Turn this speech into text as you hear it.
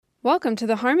Welcome to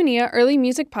the Harmonia Early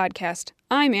Music Podcast.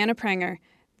 I'm Anna Pranger.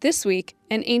 This week,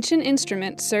 an ancient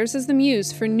instrument serves as the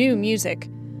muse for new music.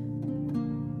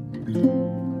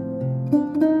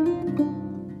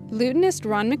 Lutenist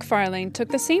Ron McFarlane took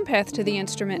the same path to the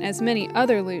instrument as many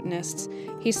other lutenists.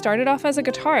 He started off as a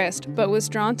guitarist, but was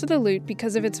drawn to the lute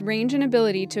because of its range and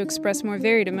ability to express more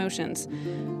varied emotions.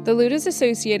 The lute is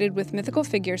associated with mythical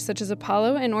figures such as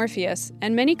Apollo and Orpheus,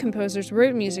 and many composers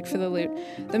wrote music for the lute,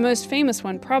 the most famous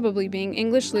one probably being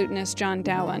English lutenist John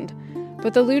Dowland.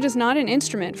 But the lute is not an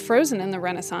instrument frozen in the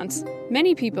Renaissance.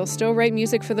 Many people still write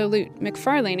music for the lute,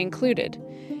 McFarlane included.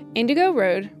 Indigo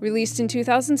Road, released in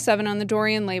 2007 on the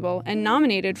Dorian label and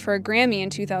nominated for a Grammy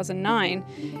in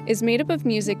 2009, is made up of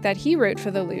music that he wrote for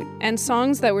the lute and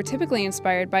songs that were typically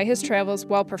inspired by his travels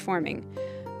while performing.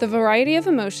 The variety of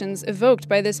emotions evoked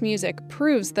by this music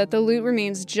proves that the lute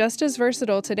remains just as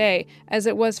versatile today as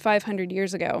it was 500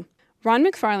 years ago. Ron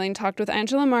McFarlane talked with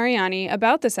Angela Mariani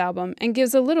about this album and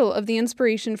gives a little of the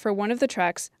inspiration for one of the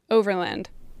tracks, Overland.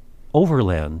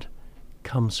 Overland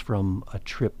comes from a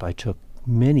trip I took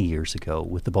many years ago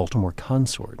with the Baltimore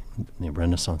Consort, the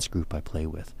Renaissance group I play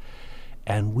with.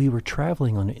 And we were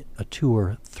traveling on a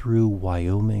tour through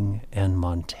Wyoming and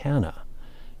Montana.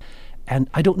 And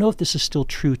I don't know if this is still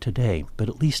true today, but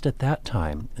at least at that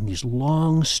time, in these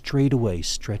long straightaway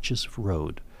stretches of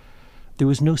road, there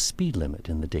was no speed limit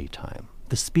in the daytime.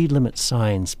 The speed limit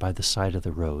signs by the side of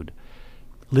the road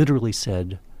literally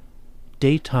said,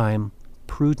 daytime,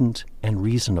 prudent and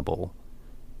reasonable,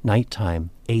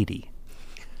 nighttime, 80.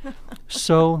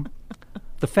 So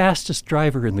the fastest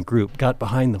driver in the group got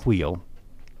behind the wheel,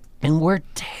 and we're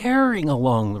tearing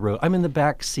along the road. I'm in the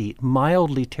back seat,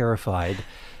 mildly terrified,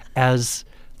 as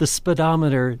the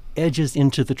speedometer edges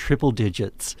into the triple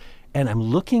digits. And I'm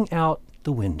looking out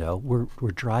the window.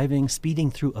 We're driving,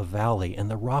 speeding through a valley, and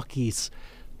the Rockies,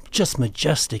 just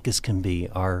majestic as can be,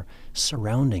 are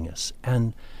surrounding us.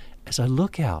 And as I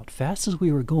look out, fast as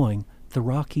we were going, the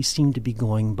Rockies seemed to be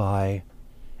going by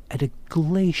at a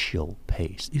glacial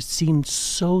pace. It seemed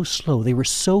so slow. They were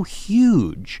so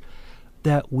huge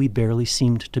that we barely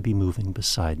seemed to be moving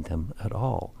beside them at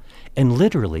all. And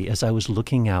literally, as I was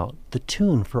looking out, the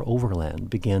tune for Overland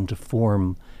began to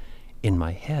form in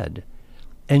my head.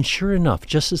 And sure enough,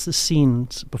 just as the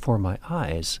scene's before my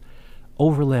eyes,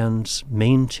 Overland's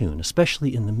main tune,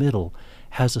 especially in the middle,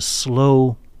 has a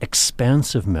slow,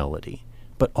 expansive melody,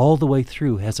 but all the way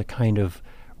through has a kind of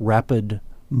rapid,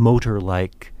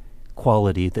 motor-like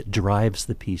quality that drives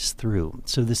the piece through.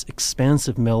 So this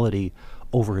expansive melody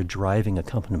over a driving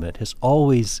accompaniment has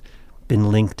always been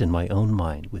linked in my own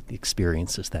mind with the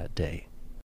experiences that day.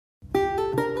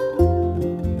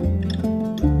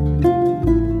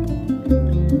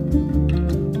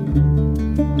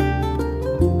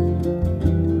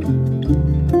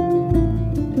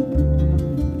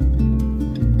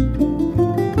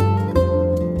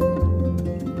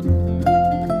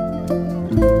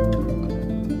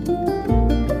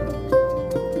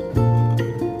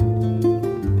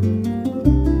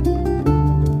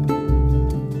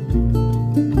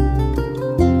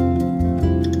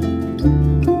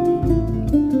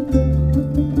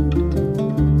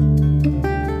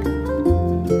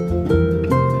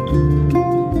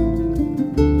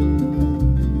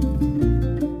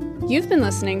 You've been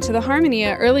listening to the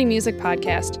Harmonia Early Music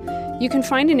Podcast. You can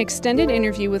find an extended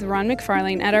interview with Ron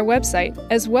McFarlane at our website,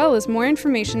 as well as more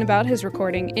information about his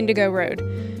recording, Indigo Road.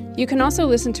 You can also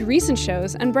listen to recent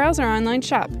shows and browse our online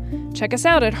shop. Check us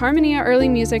out at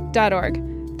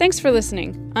harmoniaearlymusic.org. Thanks for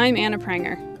listening. I'm Anna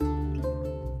Pranger.